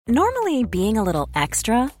Normally, being a little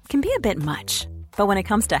extra can be a bit much, but when it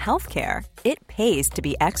comes to healthcare, it pays to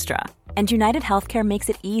be extra. And United Healthcare makes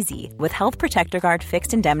it easy with Health Protector Guard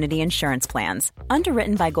fixed indemnity insurance plans.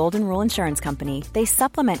 Underwritten by Golden Rule Insurance Company, they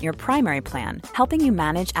supplement your primary plan, helping you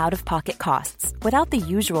manage out-of-pocket costs without the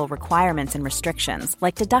usual requirements and restrictions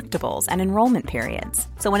like deductibles and enrollment periods.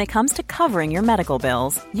 So when it comes to covering your medical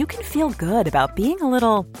bills, you can feel good about being a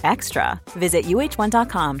little extra. Visit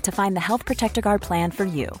uh1.com to find the Health Protector Guard plan for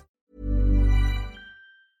you.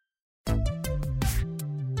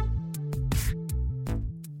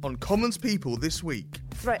 On Commons People this week.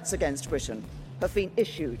 Threats against Britain have been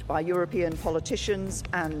issued by European politicians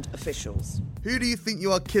and officials. Who do you think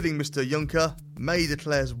you are kidding, Mr. Juncker? May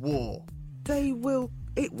declares war.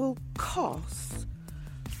 It will cost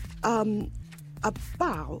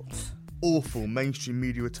about... Awful mainstream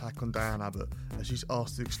media attack on Diane Abbott as she's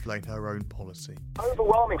asked to explain her own policy.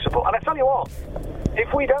 Overwhelming support. And I tell you what,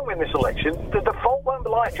 if we don't win this election, the fault won't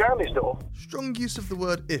lie at Jeremy's door. Strong use of the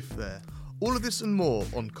word if there. All of this and more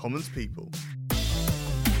on Commons People.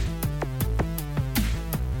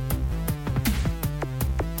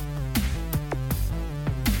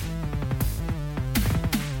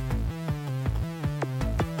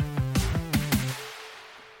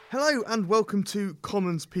 Hello and welcome to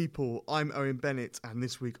Commons People. I'm Owen Bennett and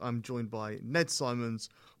this week I'm joined by Ned Simons,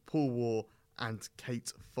 Paul Waugh and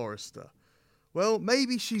Kate Forrester. Well,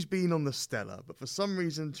 maybe she's been on the Stella, but for some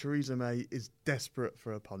reason Theresa May is desperate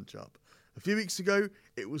for a punch-up. A few weeks ago,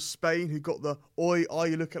 it was Spain who got the "Oi, are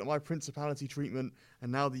you looking at my principality" treatment, and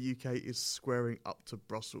now the UK is squaring up to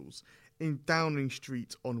Brussels. In Downing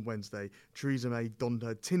Street on Wednesday, Theresa May donned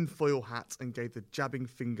her tinfoil hat and gave the jabbing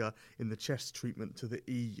finger in the chest treatment to the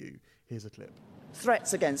EU. Here's a clip.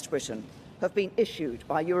 Threats against Britain have been issued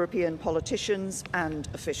by European politicians and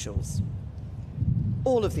officials.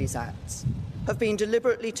 All of these acts have been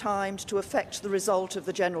deliberately timed to affect the result of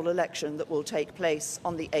the general election that will take place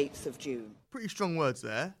on the 8th of June. Pretty strong words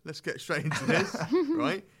there. Let's get straight into this,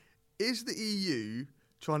 right? Is the EU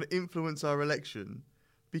trying to influence our election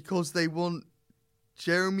because they want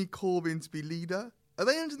Jeremy Corbyn to be leader? Are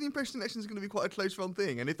they under the impression the election is going to be quite a close-run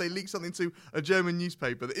thing? And if they leak something to a German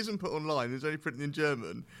newspaper that isn't put online, there's only printed in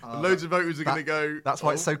German, and loads of voters are going to go... That's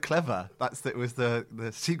why it's so clever. It was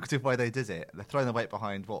the secretive way they did it. They're throwing their weight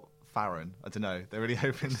behind, Farron? I don't know. They're really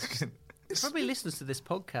hoping... Probably listeners to this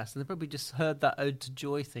podcast, and they probably just heard that Ode to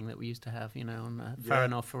Joy thing that we used to have, on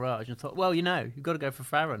Farron or Farage, and thought, well, you've got to go for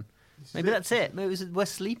Farron. Maybe that's it. Maybe we're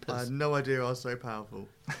sleepers. I had no idea I was so powerful.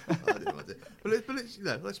 I had no idea.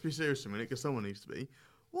 But let's be serious a minute, because someone needs to be.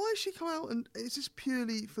 Why has she come out, and is this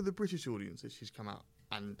purely for the British audience that she's come out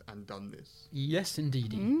and done this? Yes,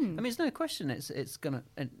 indeed. I mean, it's no question. It's gonna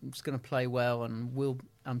play well, and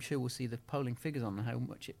I'm sure we'll see the polling figures on how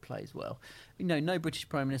much it plays well. No British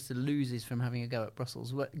Prime Minister loses from having a go at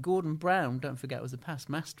Brussels. Gordon Brown, don't forget, was a past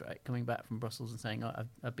Maastricht, coming back from Brussels and saying,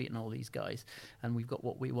 I've beaten all these guys and we've got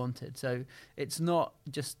what we wanted. So it's not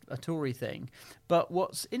just a Tory thing. But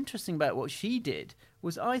what's interesting about what she did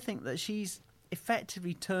was, I think that she's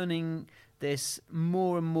effectively turning this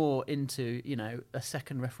more and more into, a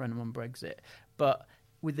second referendum on Brexit, but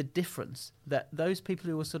with the difference that those people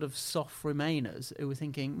who were sort of soft Remainers, who were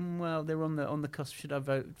thinking, well, they're on the cusp, should I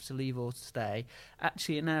vote to leave or to stay?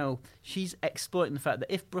 Actually, now she's exploiting the fact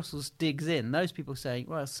that if Brussels digs in, those people saying,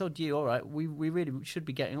 well, sod you, all right, we really should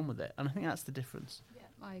be getting on with it. And I think that's the difference. Yeah,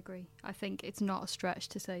 I agree. I think it's not a stretch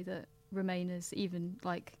to say that Remainers, even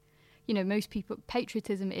most people,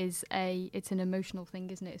 patriotism it's an emotional thing,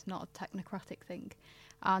 isn't it? It's not a technocratic thing.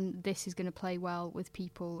 And this is going to play well with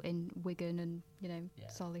people in Wigan and,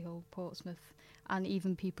 Solihull, Portsmouth, and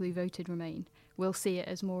even people who voted Remain. We'll see it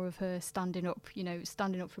as more of her standing up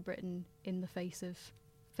for Britain in the face of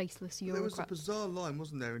faceless Eurocrats. There was a bizarre line,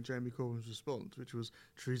 wasn't there, in Jeremy Corbyn's response, which was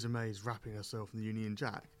Theresa May's wrapping herself in the Union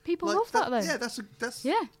Jack. People love that, though. Yeah, that's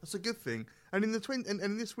a good thing. And in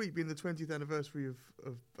and this week being the 20th anniversary of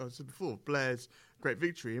I said before, Blair's great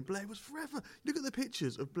victory, and Blair was forever. Look at the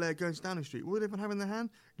pictures of Blair going to Downing Street. What did everyone have in their hand?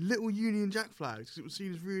 Little Union Jack flags, because it was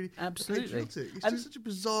seen as really patriotic. It's just such a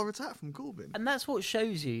bizarre attack from Corbyn. And that's what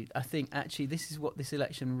shows you, I think, actually, this is what this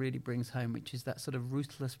election really brings home, which is that sort of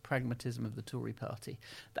ruthless pragmatism of the Tory party.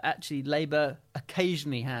 That actually Labour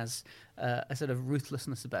occasionally has a sort of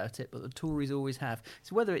ruthlessness about it, but the Tories always have.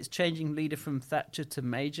 So whether it's changing leader from Thatcher to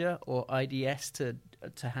Major or IDS to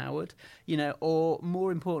Howard, or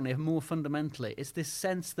more importantly, more fundamentally, it's this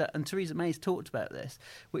sense that, and Theresa May's talked about this,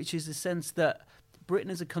 which is the sense that Britain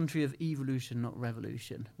is a country of evolution, not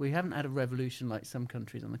revolution. We haven't had a revolution like some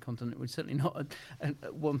countries on the continent. We're certainly not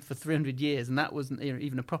one for 300 years, and that wasn't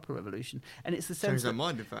even a proper revolution. And it's the sense Changed their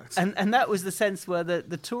mind, in fact. And that was the sense where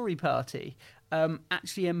the Tory party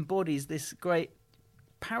actually embodies this great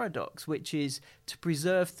paradox, which is to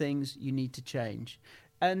preserve things, you need to change.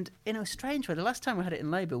 And in a strange way, the last time we had it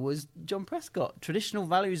in Labour was John Prescott. Traditional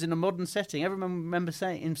values in a modern setting. Everyone remembers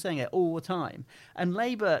him saying it all the time. And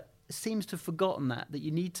Labour seems to have forgotten that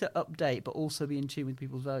you need to update but also be in tune with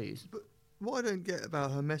people's values. But what I don't get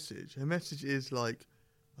about her message is like,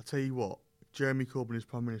 I'll tell you what, Jeremy Corbyn is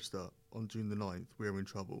Prime Minister on June the 9th, we're in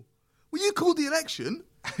trouble. Well, you called the election.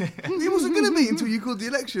 It wasn't going to be until you called the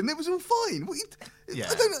election. It was all fine. Yeah.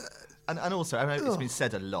 I don't know. And also, I know it's been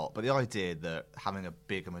said a lot, but the idea that having a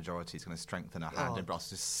bigger majority is going to strengthen our hand in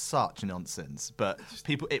Brussels is such nonsense. But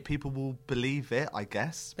people will believe it, I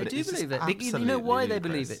guess. They but do believe it. You know why they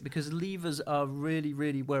believe it? Because Leavers are really,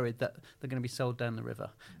 really worried that they're going to be sold down the river.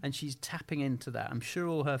 And she's tapping into that. I'm sure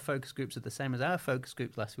all her focus groups are the same as our focus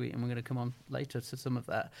groups last week, and we're going to come on later to some of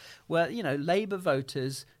that, where, Labour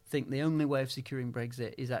voters think the only way of securing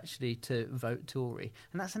Brexit is actually to vote Tory.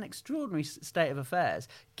 And that's an extraordinary state of affairs,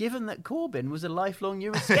 given that Corbyn was a lifelong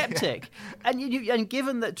Eurosceptic and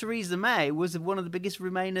given that Theresa May was one of the biggest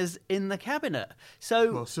Remainers in the cabinet.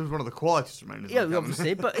 So she was one of the quietest Remainers in the cabinet.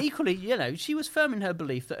 Obviously, but equally, she was firm in her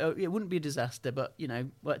belief that it wouldn't be a disaster, but,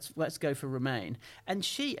 let's go for Remain. And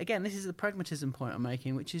she, again, this is the pragmatism point I'm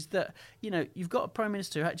making, which is that, you've got a Prime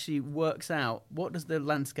Minister who actually works out what does the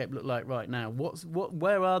landscape look like right now?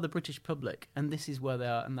 Where are the British public, and this is where they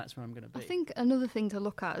are, and that's where I'm going to be. I think another thing to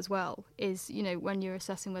look at as well is, when you're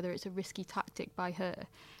assessing whether it's a risky tactic by her,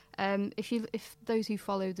 if those who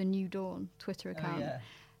follow the New Dawn Twitter account,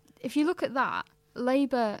 if you look at that,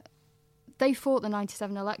 Labour, they fought the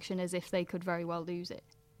 97 election as if they could very well lose it.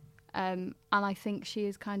 And I think she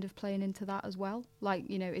is kind of playing into that as well. Like,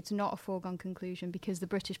 it's not a foregone conclusion because the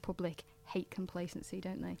British public hate complacency,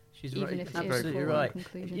 don't they? She's Even right. if it Absolutely is a right.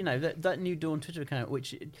 conclusion. That New Dawn Twitter account,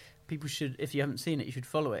 which people should, if you haven't seen it, you should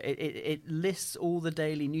follow it. It lists all the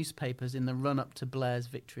daily newspapers in the run-up to Blair's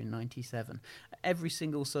victory in 97. Every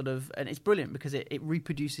single and it's brilliant because it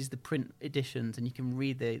reproduces the print editions, and you can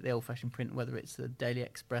read the old-fashioned print, whether it's the Daily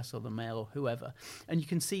Express or the Mail or whoever, and you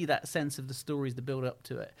can see that sense of the stories that build up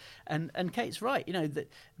to it. And Kate's right, that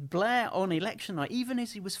Blair on election night, even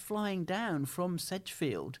as he was flying down from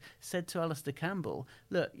Sedgefield, said to Alistair Campbell,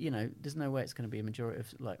 look, there's no way it's going to be a majority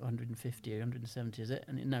of like 150 or 170, is it?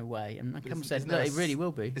 And in no way. And Campbell said, no, it really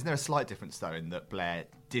will be. Isn't there a slight difference, though, in that Blair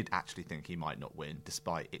did actually think he might not win,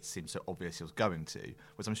 despite it seemed so obvious he was going to,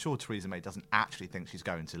 whereas I'm sure Theresa May doesn't actually think she's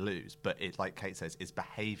going to lose, but it, like Kate says, is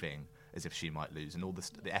behaving as if she might lose, and all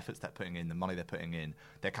the efforts they're putting in, the money they're putting in,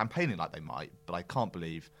 they're campaigning like they might, but I can't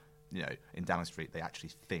believe, in Downing Street they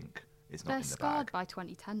actually think it's not in the bag. They're scarred by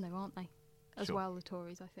 2010, though, aren't they? As well, the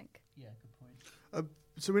Tories, I think. Yeah, good point.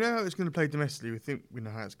 So we know how it's going to play domestically. We think we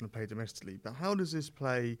know how it's going to play domestically. But how does this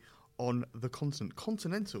play on the continent?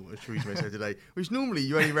 Continental, as Theresa May said today, which normally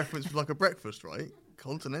you only reference with like a breakfast, right?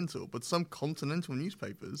 Continental, but some continental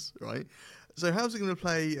newspapers, right? So how's it going to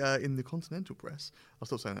play in the continental press? I'll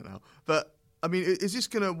stop saying that now. But I mean, is this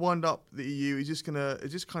going to wind up the EU? Is this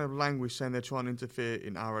kind of language saying they're trying to interfere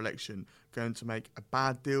in our election going to make a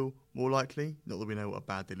bad deal more likely? Not that we know what a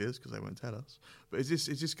bad deal is because they won't tell us. But is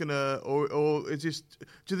this going to, or is this?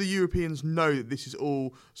 Do the Europeans know that this is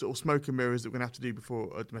all sort of smoke and mirrors that we're going to have to do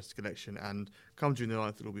before a domestic election, and come June the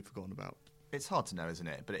 9th it'll be forgotten about? It's hard to know, isn't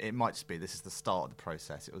it? But it might just be this is the start of the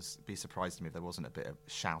process. It would be surprised to me if there wasn't a bit of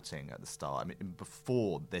shouting at the start. I mean,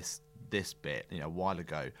 before this bit, a while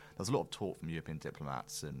ago, there was a lot of talk from European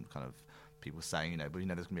diplomats and kind of people saying, there's going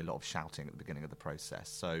to be a lot of shouting at the beginning of the process.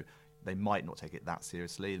 So they might not take it that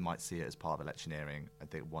seriously. They might see it as part of electioneering. I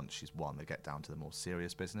think once she's won, they get down to the more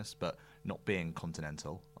serious business. But not being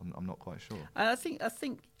continental, I'm not quite sure. I think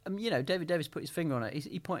David Davis put his finger on it.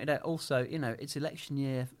 He pointed out also, it's election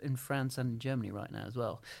year in France and in Germany right now as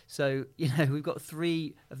well. So, we've got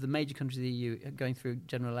 3 of the major countries of the EU going through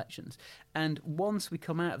general elections. And once we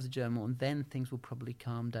come out of the German one, then things will probably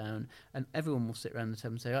calm down and everyone will sit around the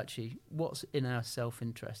table and say, actually, what's in our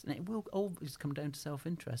self-interest? And it will always come down to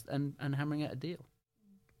self-interest and hammering out a deal.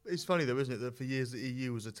 It's funny, though, isn't it, that for years the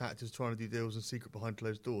EU was attacked as trying to do deals in secret behind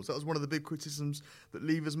closed doors. That was one of the big criticisms that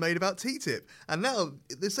Leavers made about TTIP. And now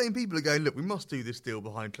the same people are going, look, we must do this deal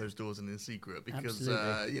behind closed doors and in secret because,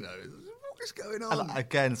 is going on? And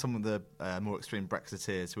again, some of the more extreme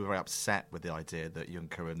Brexiteers who were very upset with the idea that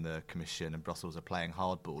Juncker and the Commission and Brussels are playing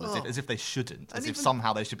hardball, as if they shouldn't, as if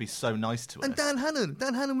somehow they should be so nice to us. And Dan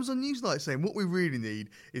Hannan was on Newsnight saying what we really need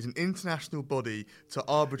is an international body to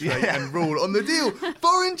arbitrate and rule on the deal.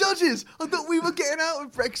 Foreign judges! I thought we were getting out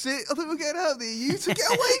of Brexit. I thought we were getting out of the EU to get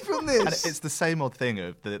away from this. And it's the same odd thing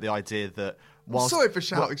of the idea that sorry for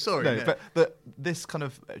shouting, sorry. No, but this kind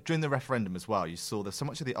of, during the referendum as well, you saw there's so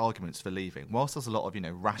much of the arguments for leaving. Whilst there's a lot of,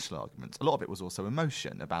 rational arguments, a lot of it was also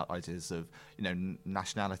emotion about ideas of,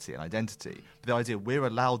 nationality and identity. But the idea we're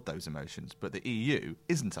allowed those emotions, but the EU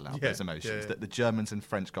isn't allowed those emotions. That the Germans and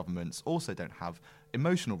French governments also don't have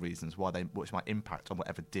emotional reasons which might impact on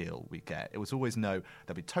whatever deal we get. It was always they'll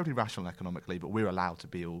be totally rational economically, but we're allowed to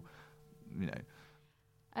be all,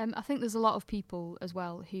 I think there's a lot of people as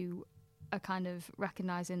well who are kind of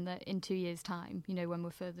recognising that in 2 years' time, when we're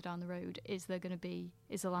further down the road, is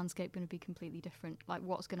the landscape going to be completely different? Like,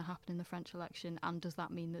 what's going to happen in the French election, and does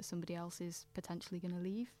that mean that somebody else is potentially going to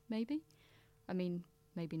leave, maybe? I mean,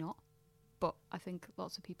 maybe not. But I think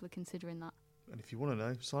lots of people are considering that. And if you want to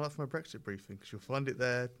know, sign up for my Brexit briefing, because you'll find it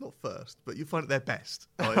there, not first, but you'll find it there best.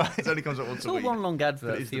 Right? It only comes out once a week. It's all one long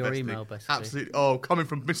advert for your email, basically. Absolutely. Oh, coming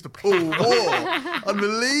from Mr. Paul Moore.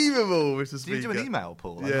 Unbelievable, Mr. Speaker. Do you do an email,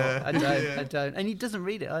 Paul? Yeah. I don't. And he doesn't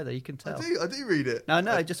read it either, you can tell. I do read it. No,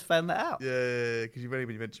 I just found that out. Yeah, because you've only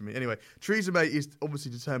mentioned me. Anyway, Theresa May is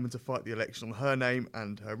obviously determined to fight the election on her name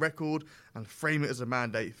and her record and frame it as a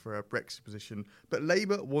mandate for her Brexit position. But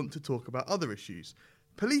Labour want to talk about other issues.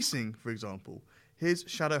 Policing, for example. Here's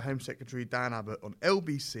Shadow Home Secretary Dan Abbott on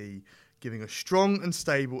LBC giving a strong and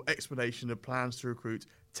stable explanation of plans to recruit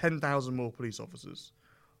 10,000 more police officers,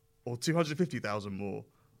 or 250,000 more,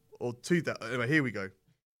 or 2,000. Anyway, here we go.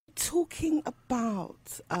 Talking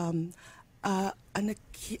about a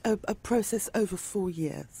process over 4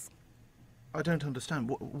 years. I don't understand.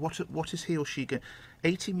 What is he or she getting?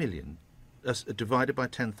 80 million divided by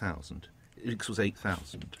 10,000 equals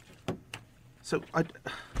 8,000. So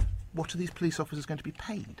what are these police officers going to be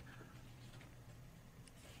paid?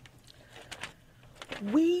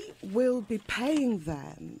 We will be paying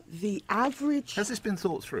them the average... Has this been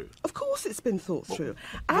thought through? Of course it's been thought through.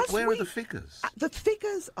 Where are the figures? The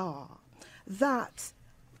figures are that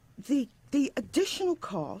the additional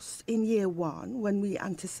cost in year one, when we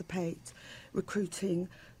anticipate recruiting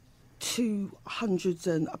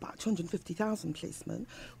about 250,000 policemen,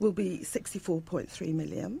 will be 64.3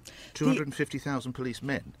 million. 250,000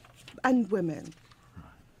 policemen? And women.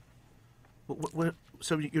 Right.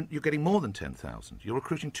 So you're getting more than 10,000. You're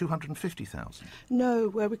recruiting 250,000. No,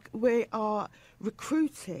 we are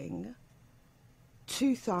recruiting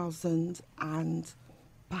 2,000 and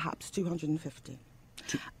perhaps 250.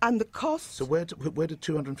 And the cost... So where did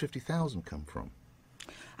 250,000 come from?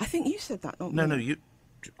 I think you said that, not me. No,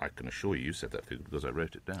 I can assure you said that figure because I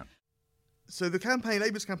wrote it down. So the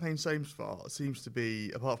Labour's campaign seems to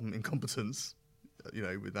be, apart from incompetence,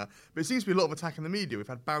 with that. But it seems to be a lot of attack in the media. We've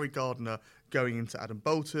had Barry Gardiner going into Adam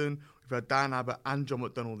Bolton. We've had Dan Abbott and John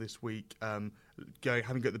McDonnell this week having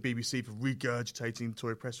to go to the BBC for regurgitating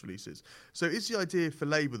Tory press releases. So it's the idea for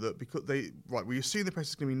Labour that because we assume the press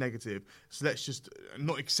is going to be negative, so let's just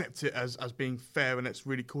not accept it as being fair and let's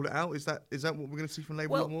really call it out. Is that what we're going to see from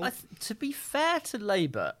Labour a lot more? To be fair to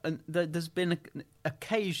Labour, and there's been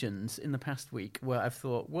occasions in the past week where I've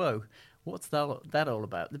thought, whoa, what's that all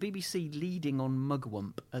about? The BBC leading on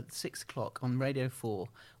Mugwump at 6 o'clock on Radio 4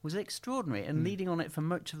 was extraordinary and leading on it for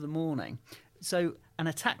much of the morning. So an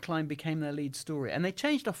attack line became their lead story, and they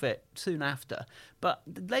changed off it soon after. But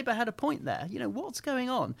Labour had a point there. What's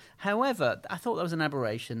going on? However, I thought that was an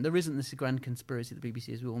aberration. There isn't this grand conspiracy at the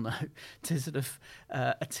BBC, as we all know, to sort of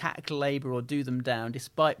attack Labour or do them down,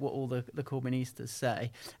 despite what all the Corbynistas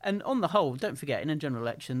say. And on the whole, don't forget, in a general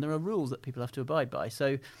election, there are rules that people have to abide by.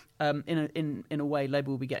 So in a way,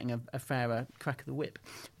 Labour will be getting a fairer crack of the whip.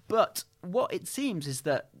 But what it seems is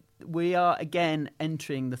that we are again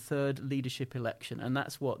entering the third leadership election, and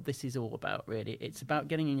that's what this is all about, really. It's about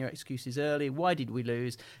getting in your excuses early. Why did we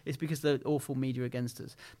lose? It's because the awful media against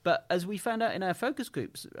us. But as we found out in our focus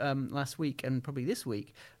groups last week and probably this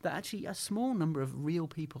week, that actually a small number of real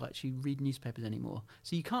people actually read newspapers anymore.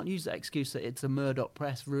 So you can't use that excuse that it's a Murdoch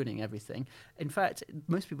press ruining everything. In fact,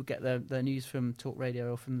 most people get their news from talk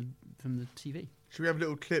radio or from the TV. Should we have a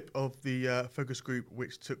little clip of the focus group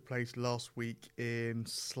which took place last week in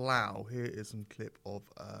Slough? Here is some clip of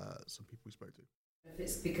some people we spoke to. If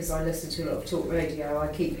it's because I listen to a lot of talk radio, I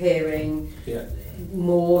keep hearing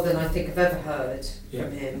more than I think I've ever heard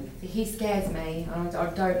from him. He scares me, and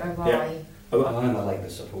I don't know why. Yeah. I'm a Labour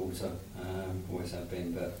supporter, always have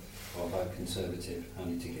been, but What about Conservative? I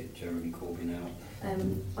need to get Jeremy Corbyn out.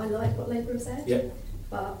 I like what Labour have said, yeah,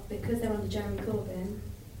 but because they're under Jeremy Corbyn,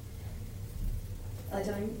 I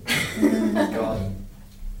don't. God.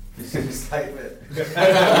 This is a statement.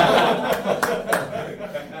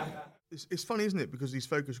 It's funny, isn't it? Because these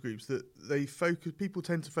focus groups, that people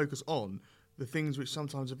tend to focus on the things which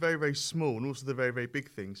sometimes are very, very small, and also the very, very big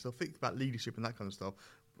things. They'll think about leadership and that kind of stuff,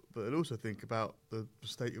 but they'll also think about the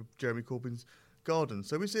state of Jeremy Corbyn's garden.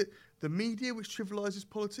 So is it the media which trivialises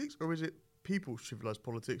politics, or is it people which trivialise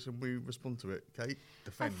politics and we respond to it? Kate,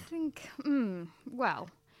 defend. I think,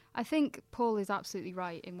 I think Paul is absolutely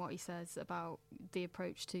right in what he says about the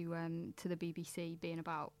approach to the BBC being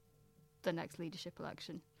about the next leadership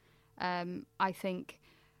election. I think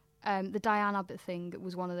the Diane Abbott thing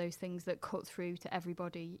was one of those things that cut through to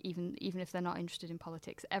everybody, even if they're not interested in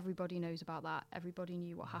politics. Everybody knows about that. Everybody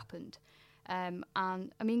knew what happened. And,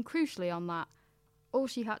 I mean, crucially on that, all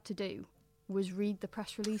she had to do was read the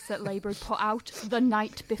press release that Labour had put out the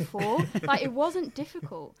night before. Like, it wasn't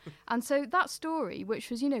difficult. And so that story, which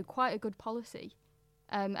was, quite a good policy,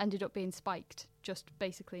 ended up being spiked just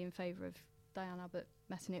basically in favour of Diane Abbott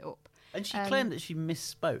messing it up. And she claimed that she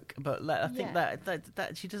misspoke, but I think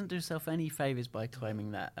that she doesn't do herself any favours by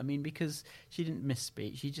claiming that. I mean, because she didn't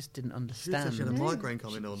misspeak, she just didn't understand. She had a migraine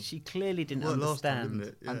coming on. She clearly didn't understand. Last time, didn't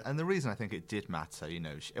it? Yeah. And the reason I think it did matter,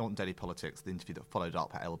 on Daily Politics, the interview that followed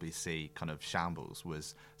up at LBC kind of shambles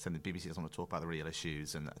was saying the BBC doesn't want to talk about the real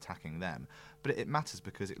issues and attacking them. But it matters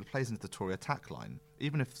because it plays into the Tory attack line.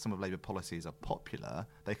 Even if some of Labour policies are popular,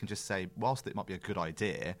 they can just say, whilst it might be a good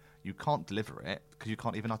idea, you can't deliver it because you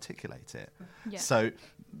can't even articulate it. Yeah. So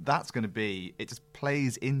that's going to be, it just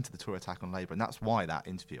plays into the Tory attack on Labour, and that's why that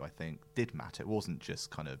interview, I think, did matter. It wasn't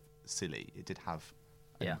just kind of silly. It did have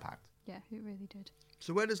an impact. Yeah, it really did.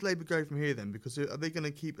 So where does Labour go from here then? Because are they going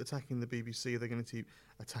to keep attacking the BBC? Are they going to keep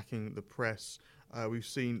attacking the press? We've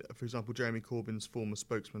seen, for example, Jeremy Corbyn's former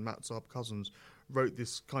spokesman, Matt Zarb-Cousins, wrote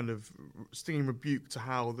this kind of stinging rebuke to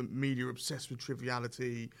how the media are obsessed with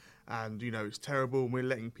triviality and, it's terrible and we're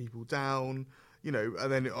letting people down.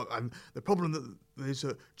 And the problem that these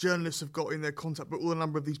journalists have got in their contact, but all a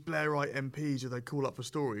number of these Blairite MPs who they call up for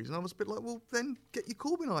stories, and I was a bit like, well, then get your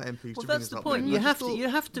Corbynite MPs. Well, to that's the point. You have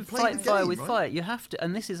to fight fire with fire. You have to,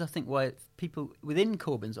 and this is, I think, why people within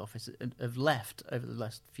Corbyn's office have left over the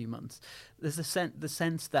last few months. There's the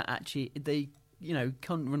sense that actually they,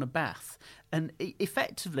 can't run a bath, and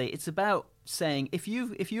effectively, it's about saying if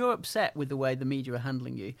you're upset with the way the media are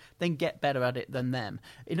handling you, then get better at it than them.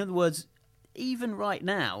 In other words, even right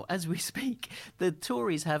now, as we speak, the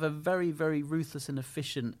Tories have a very, very ruthless and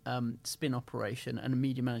efficient spin operation and a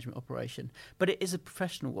media management operation, but it is a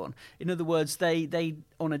professional one. In other words, they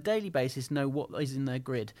on a daily basis know what is in their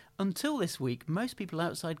grid. Until this week, most people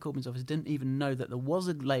outside Corbyn's office didn't even know that there was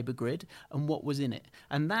a Labour grid and what was in it.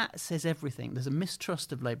 And that says everything. There's a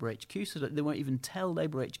mistrust of Labour HQ, so that they won't even tell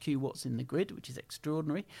Labour HQ what's in the grid, which is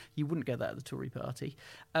extraordinary. You wouldn't get that at the Tory party.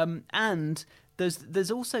 And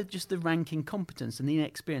there's also just the ranking competence and the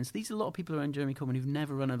inexperience. These are a lot of people around Jeremy Corbyn who've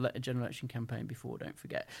never run a general election campaign before, don't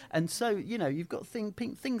forget. And so, you've got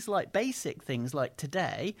things like basic things like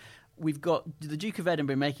today, we've got the Duke of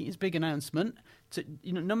Edinburgh making his big announcement.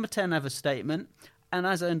 Number 10 have a statement. And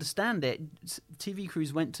as I understand it, TV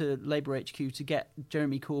crews went to Labour HQ to get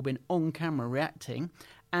Jeremy Corbyn on camera reacting.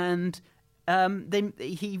 And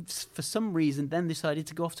he, for some reason, then decided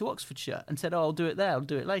to go off to Oxfordshire and said, I'll do it there, I'll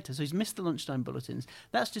do it later. So he's missed the lunchtime bulletins.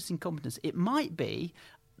 That's just incompetence. It might be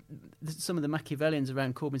some of the Machiavellians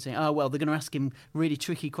around Corbyn saying, they're going to ask him really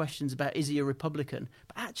tricky questions about is he a Republican?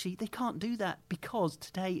 But actually, they can't do that because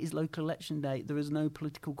today is local election day. There is no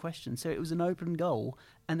political question. So it was an open goal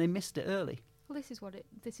and they missed it early. Well,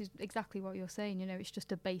 this is exactly what you're saying. It's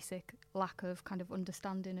just a basic lack of kind of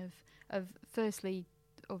understanding of firstly,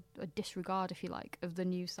 of a disregard, if you like, of the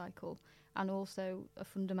news cycle, and also a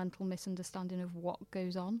fundamental misunderstanding of what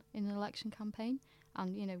goes on in an election campaign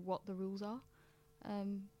and what the rules are.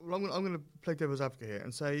 Well, I'm going to play devil's advocate here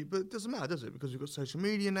and say, but it doesn't matter, does it? Because we've got social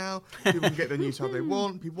media now. People can get their news how they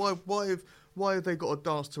want. Why have they got to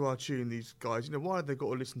dance to our tune? These guys, why have they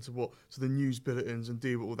got to listen to the news bulletins and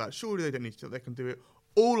do all that? Surely they don't need to. They can do it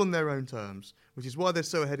all on their own terms, which is why they're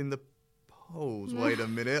so ahead in the polls. Wait a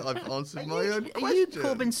minute, I've answered my own question. Are you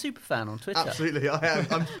Corbyn superfan on Twitter? Absolutely, I am.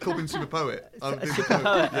 I'm Corbyn super poet. Super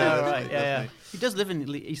poet. Yeah, right. Yeah. He does live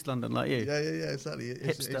in East London, like you. Yeah, exactly.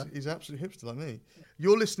 Hipster. He's absolutely hipster like me.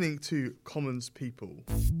 You're listening to Commons People.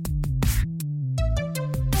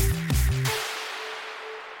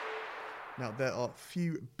 Now, there are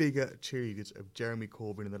few bigger cheerleaders of Jeremy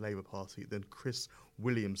Corbyn in the Labour Party than Chris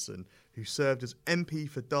Williamson, who served as MP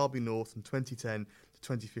for Derby North from 2010 to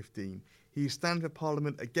for 2015. He is standing for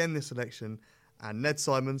Parliament again this election, and Ned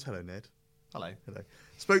Simons, hello Ned. Hello.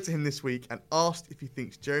 Spoke to him this week and asked if he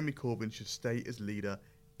thinks Jeremy Corbyn should stay as leader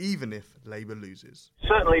even if Labour loses.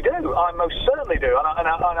 Certainly do. I most certainly do. And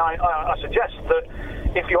I suggest that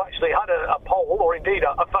if you actually had a poll or indeed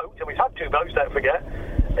a vote, and we've had 2 votes, don't forget,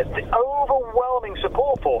 the overwhelming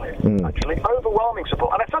support for him, actually, overwhelming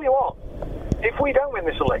support. And I tell you what, if we don't win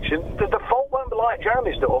this election, the fault won't be like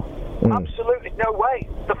Jeremy's door. Absolutely no way.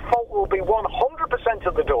 The fault will be 100%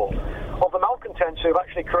 at the door of the malcontents who've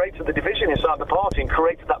actually created the division inside the party and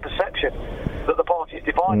created that perception that the party is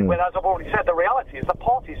divided. When, as I've already said, the reality is the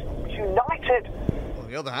party's united. On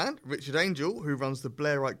the other hand, Richard Angel, who runs the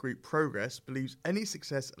Blairite group Progress, believes any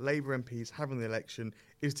success Labour MPs have in the election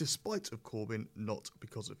is despite of Corbyn, not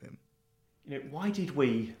because of him. Why did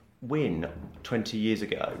we win 20 years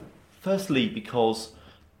ago? Firstly, because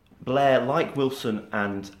Blair, like Wilson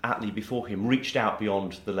and Attlee before him, reached out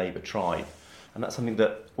beyond the Labour tribe. And that's something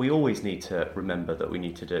that we always need to remember that we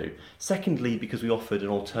need to do. Secondly, because we offered an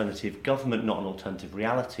alternative government, not an alternative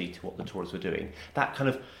reality to what the Tories were doing. That kind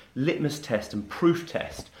of litmus test and proof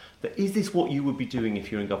test that is this what you would be doing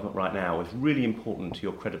if you're in government right now is really important to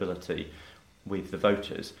your credibility with the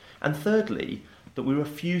voters. And thirdly, that we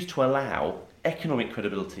refused to allow economic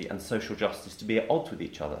credibility and social justice to be at odds with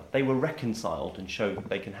each other. They were reconciled and showed that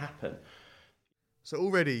they can happen. So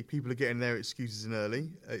already people are getting their excuses in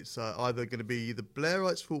early. It's either going to be the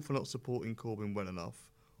Blairites' fault for not supporting Corbyn well enough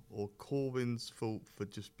or Corbyn's fault for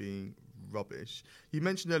just being rubbish. You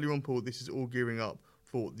mentioned earlier on, Paul, this is all gearing up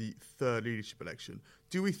for the third leadership election.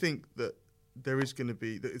 Do we think that there is going to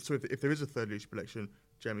be... if there is a third leadership election,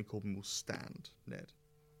 Jeremy Corbyn will stand, Ned?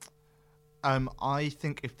 I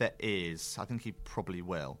think if there is, I think he probably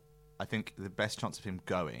will. I think the best chance of him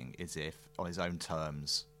going is if, on his own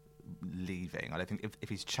terms, leaving. I don't think if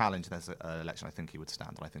he's challenged there's an election, I think he would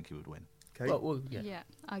stand and I think he would win. Okay. Yeah,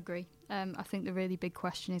 I agree. I think the really big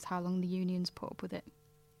question is how long the unions put up with it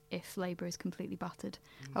if Labour is completely battered.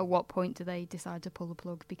 At what point do they decide to pull the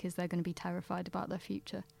plug because they're going to be terrified about their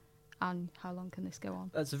future? And how long can this go on?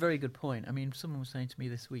 That's a very good point. I mean, someone was saying to me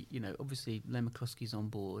this week, obviously Len McCluskey's on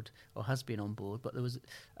board, or has been on board, but there was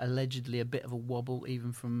allegedly a bit of a wobble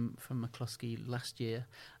even from McCluskey last year.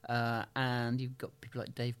 And you've got people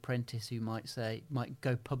like Dave Prentice who might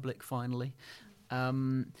go public finally.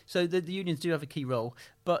 So the unions do have a key role.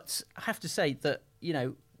 But I have to say that,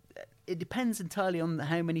 it depends entirely on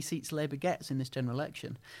how many seats Labour gets in this general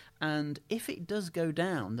election. And if it does go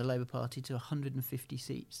down, the Labour Party, to 150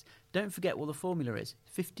 seats, don't forget what the formula is.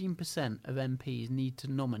 15% of MPs need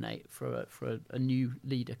to nominate for a new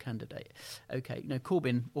leader candidate. OK,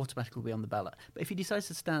 Corbyn automatically will be on the ballot. But if he decides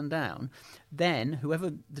to stand down, then whoever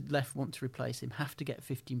the left want to replace him have to get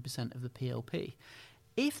 15% of the PLP.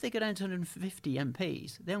 If they go down to 150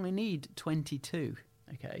 MPs, they only need 22,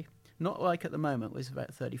 OK? Not like at the moment, it was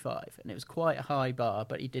about 35. And it was quite a high bar,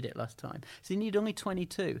 but he did it last time. So you need only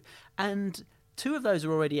 22. And 2 of those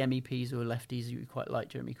are already MEPs who are lefties who quite like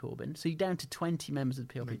Jeremy Corbyn. So you're down to 20 members of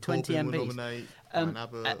the PLP, 20 Corbyn MPs. Will nominate,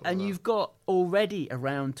 and you've got already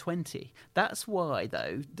around 20. That's why,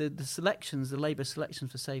 though, the Labour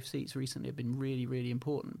selections for safe seats recently have been really, really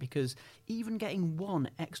important, because even getting 1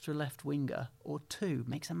 extra left-winger or 2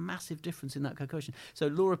 makes a massive difference in that cohesion. So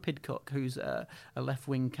Laura Pidcock, who's a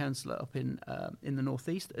left-wing councillor up in the North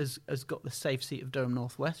East, has got the safe seat of Durham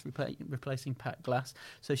North West, replacing Pat Glass.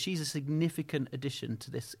 So she's a significant addition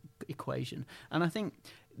to this equation. And I think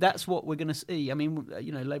that's what we're going to see. I mean,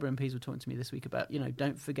 Labour MPs were talking to me this week about,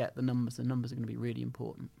 don't forget the numbers. The numbers are going to be really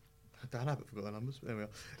important. Dan Abbott forgot the numbers. There we are.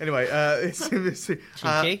 Anyway,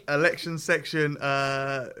 election section.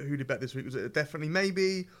 Who did bet this week? Was it a definitely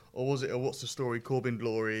maybe, or was it a what's the story? Corbyn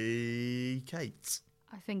glory, Kate.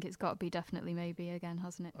 I think it's got to be definitely maybe again,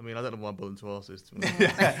 hasn't it? I mean, I don't know why I'm bothering to ask this.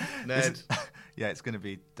 Ned. It's going to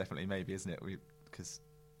be definitely maybe, isn't it? Because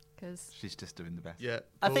she's just doing the best. Yeah,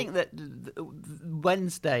 I think that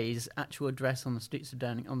Wednesday's actual address on the steps of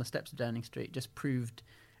Downing Street just proved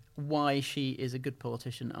why she is a good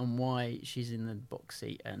politician and why she's in the box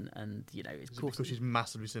seat. And it's because she's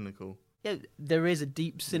massively cynical. Yeah, there is a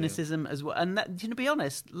deep cynicism as well. And that, to be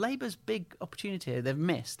honest, Labour's big opportunity here they've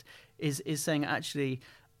missed is saying actually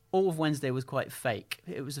all of Wednesday was quite fake.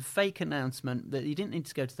 It was a fake announcement that you didn't need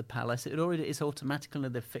to go to the palace. It's automatic under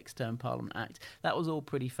the Fixed Term Parliament Act. That was all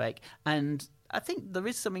pretty fake. And I think there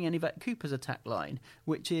is something in Yvette Cooper's attack line,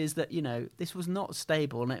 which is that, this was not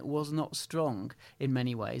stable and it was not strong in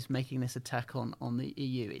many ways, making this attack on the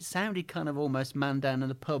EU. It sounded kind of almost man down in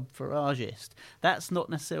the pub Farageist. That's not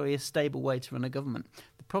necessarily a stable way to run a government.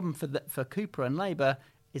 The problem for Cooper and Labour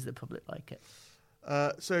is the public like it.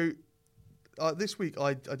 So this week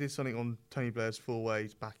I did something on Tony Blair's 4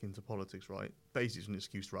 ways back into politics, right? Basically, it's an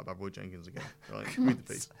excuse to write about Roy Jenkins again, right? Read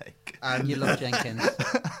the piece. And you love Jenkins.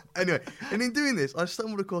 Anyway, and in doing this, I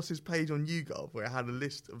stumbled across this page on YouGov where it had a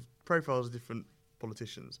list of profiles of different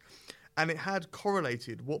politicians, and it had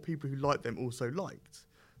correlated what people who liked them also liked.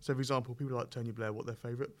 So, for example, people like Tony Blair, what their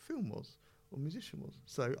favourite film was or musician was.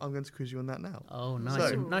 So, I'm going to quiz you on that now. Oh,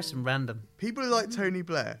 nice, nice and random. People who like Tony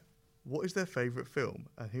Blair, what is their favourite film?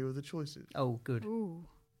 And here are the choices. Oh, good. Ooh.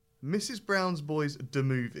 Mrs. Brown's Boys, the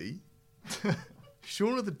movie,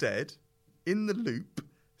 Shaun of the Dead, In the Loop,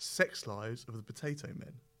 Sex Lives of the Potato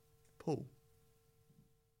Men. Paul.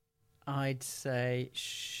 I'd say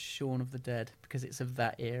Shaun of the Dead because it's of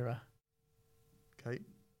that era. Kate.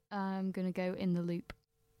 I'm going to go In the Loop.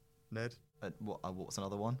 Ned. What's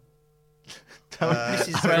another one?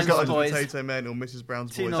 Mrs. Brown's Boys. Potato Men or Mrs.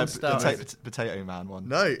 Brown's Two Boys. non-stars. Potato Man one.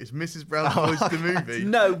 No, it's Mrs. Brown's Boys, the movie.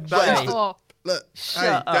 No way. Look, Shut hey,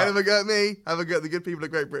 up. don't have a go at me. Have a go at the good people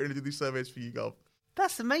of Great Britain who do these surveys for you, Gov.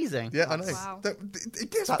 That's amazing. Yeah, I know. Wow. It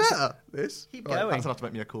gets better, this. Keep Right. going. That's enough to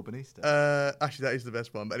make me a Corbynista. Actually, that is the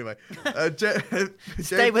best one. But anyway.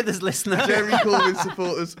 Stay with us, listener. Jeremy Corbyn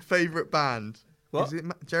supporters' favourite band. What? Is it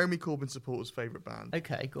Jeremy Corbyn supporters' favourite band?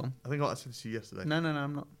 Okay, go on. I think I said this to you yesterday. No,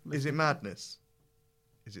 I'm not. Is it Madness?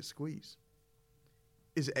 Is it Squeeze?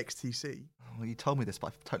 Is it XTC? Oh, you told me this, but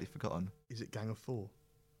I've totally forgotten. Is it Gang of Four?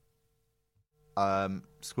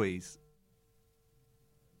 Squeeze.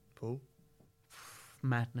 Paul?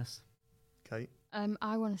 Madness. Kate?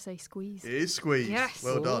 I want to say Squeeze. It is Squeeze. Yes.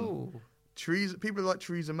 Well done. Ooh. People who like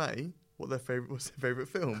Theresa May, what's their favourite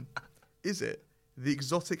film? Is it The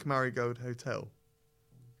Exotic Marigold Hotel?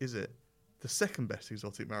 Is it the second best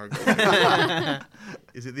exotic marigold hotel?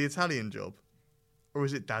 Is it The Italian Job? Or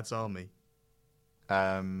is it Dad's Army?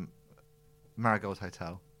 Marigold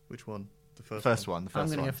Hotel. Which one? The first one. I'm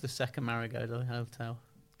going to go for the second Marigold Hotel.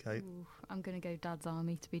 Kate? Ooh, I'm going to go Dad's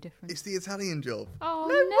Army to be different. It's The Italian Job.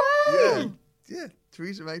 Oh, no! Yeah.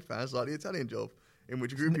 Theresa May fans like The Italian Job, in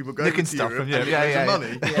which a group of people go Nicking to stuff Europe from and Europe. get Yeah, loads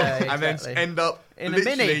of money, Yeah, and then exactly. end up In a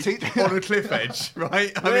literally mini. on a cliff edge,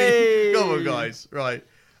 right? I Whey! mean, come on, guys. Right.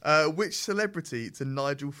 Which celebrity do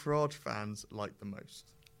Nigel Farage fans like the most?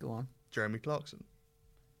 Go on. Jeremy Clarkson,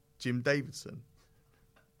 Jim Davidson,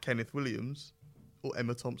 Kenneth Williams, or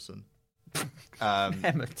Emma Thompson?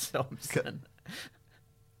 Emma Thompson.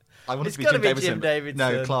 I want It's it to be gotta Jim be Davidson. Jim Davidson.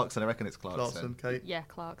 No, Clarkson. I reckon it's Clarkson. Clarkson, Kate. Yeah,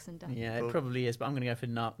 Clarkson, definitely. Yeah, Cool. it probably is, but I'm going to go for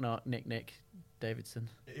Knock Nick Davidson.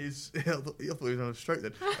 I thought he was having a stroke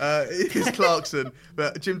then. It is Clarkson,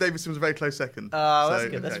 but Jim Davidson was a very close second. Oh, that's So,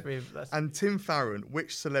 good. That's okay. pretty. That's... And Tim Farron,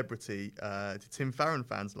 which celebrity did Tim Farron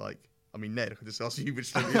fans like? I mean, Ned, I could just ask you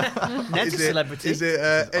which celebrity. Ned's a celebrity. Is it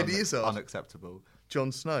This is Eddie Izzard, Unacceptable.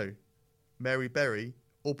 Jon Snow, Mary Berry,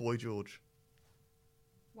 or Boy George?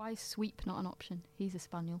 Why is Sweep not an option? He's a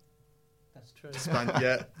spaniel. That's true.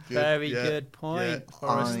 Yeah, good, Very yeah, good point, yeah.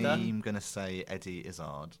 Forrester. I'm going to say Eddie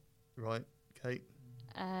Izzard. Right, Kate,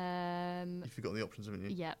 you've forgotten the options, haven't you?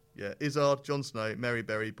 Yeah, Yeah, Izzard, Jon Snow, Mary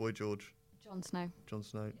Berry, Boy George. Jon Snow. Jon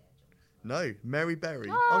Snow. No, Mary Berry.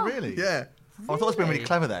 Oh, really? Yeah. I thought it was been really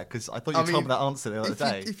clever there because I thought you told me that answer the other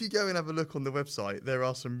day. If you go and have a look on the website, there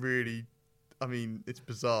are some really, it's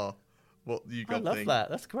bizarre what you I got. love that.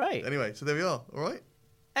 That's great. Anyway, so there we are. All right.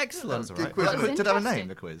 Excellent. That's all right. quiz. Did it have a name,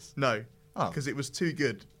 the quiz? No, Oh. because it was too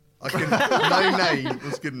good. No name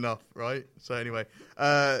was good enough, right? So anyway,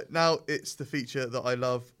 now it's the feature that I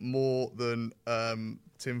love more than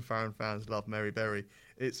Tim Farron fans love Mary Berry.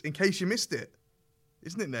 It's In Case You Missed It,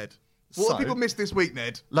 isn't it, Ned? What So- have people missed this week,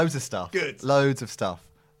 Ned? Loads of stuff. Good. Loads of stuff.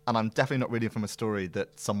 And I'm definitely not reading from a story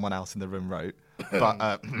that someone else in the room wrote.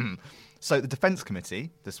 But so the Defence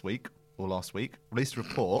Committee this week, or last week, released a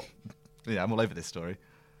report. Yeah, I'm all over this story.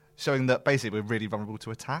 Showing that basically we're really vulnerable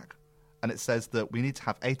to attack. And it says that we need to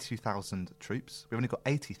have 82,000 troops. We've only got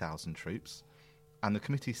 80,000 troops. And the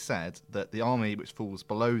committee said that the army, which falls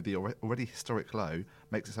below the already historic low,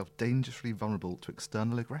 makes itself dangerously vulnerable to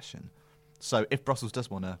external aggression. So if Brussels does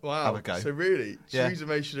want to have a go... So really, Yeah. Theresa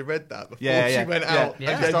May should have read that before Yeah, she yeah, went yeah. out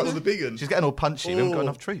Yeah. and gave all the big uns. She's getting all punchy. We haven't got Oh.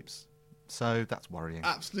 enough troops. So that's worrying.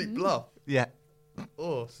 Absolute bluff. Yeah.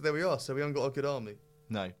 Oh, so there we are. So we haven't got a good army.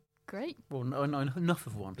 No. Great. Well, no, enough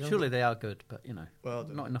of one. Surely they are good, but Well,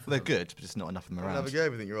 not enough. They're of them. good, but just not enough of them Have a around. go.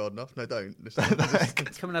 Everything you're hard enough. No, don't. Listen,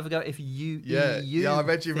 Come and have a go if you. yeah, I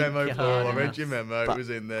read your think memo, you're Paul. hard I read enough. your memo. But It was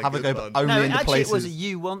in there. have a Good go, one. but only No, in the actually, places. it was a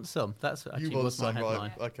you want some. That's actually You want was my some, headline.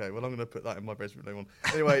 right? Okay, well, I'm going to put that in my breast later on.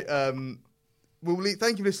 Anyway,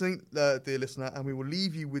 thank you for listening, dear listener, and we will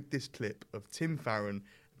leave you with this clip of Tim Farron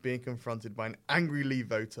being confronted by an angry Leave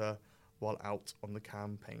voter while out on the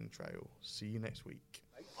campaign trail. See you next week.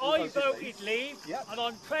 I voted Leave, and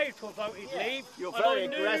I'm proud to have voted Leave. You're very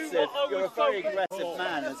aggressive. You're a very aggressive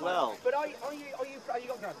man as well. But are you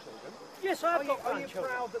got grandchildren? Yes, I've got grandchildren. Are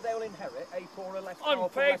you proud that they'll inherit a poorer, less powerful, I'm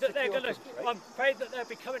proud that less they're going to. country? I'm proud that they'll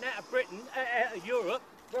be coming out of Britain, out of Europe.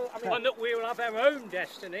 Well, I mean, and that we will have our own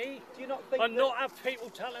destiny. Do you not think and not have people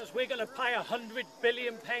tell us we're going to pay £100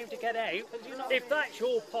 billion to get out? If that's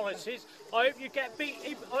your policies, I hope you get beat.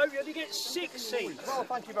 I hope you only get 6 seats. Well,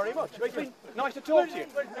 thank you very much. It's been nice to talk to you.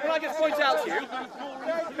 Can I just point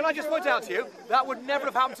out to you? That would never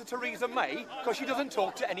have happened to Theresa May because she doesn't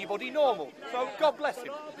talk to anybody normal. So God bless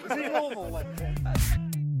him. Is he normal then?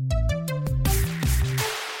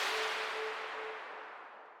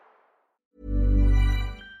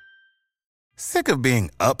 Sick of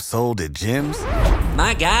being upsold at gyms?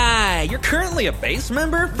 My guy, you're currently a base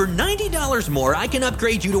member? For $90 more, I can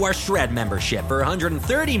upgrade you to our Shred membership. For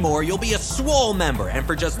 $130 more, you'll be a Swole member. And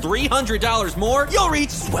for just $300 more, you'll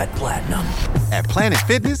reach Sweat Platinum. At Planet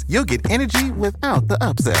Fitness, you'll get energy without the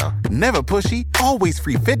upsell. Never pushy, always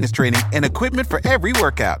free fitness training and equipment for every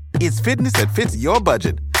workout. It's fitness that fits your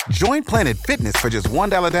budget. Join Planet Fitness for just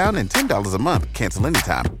 $1 down and $10 a month. Cancel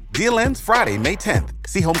anytime. Deal ends Friday, May 10th.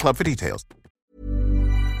 See Home Club for details.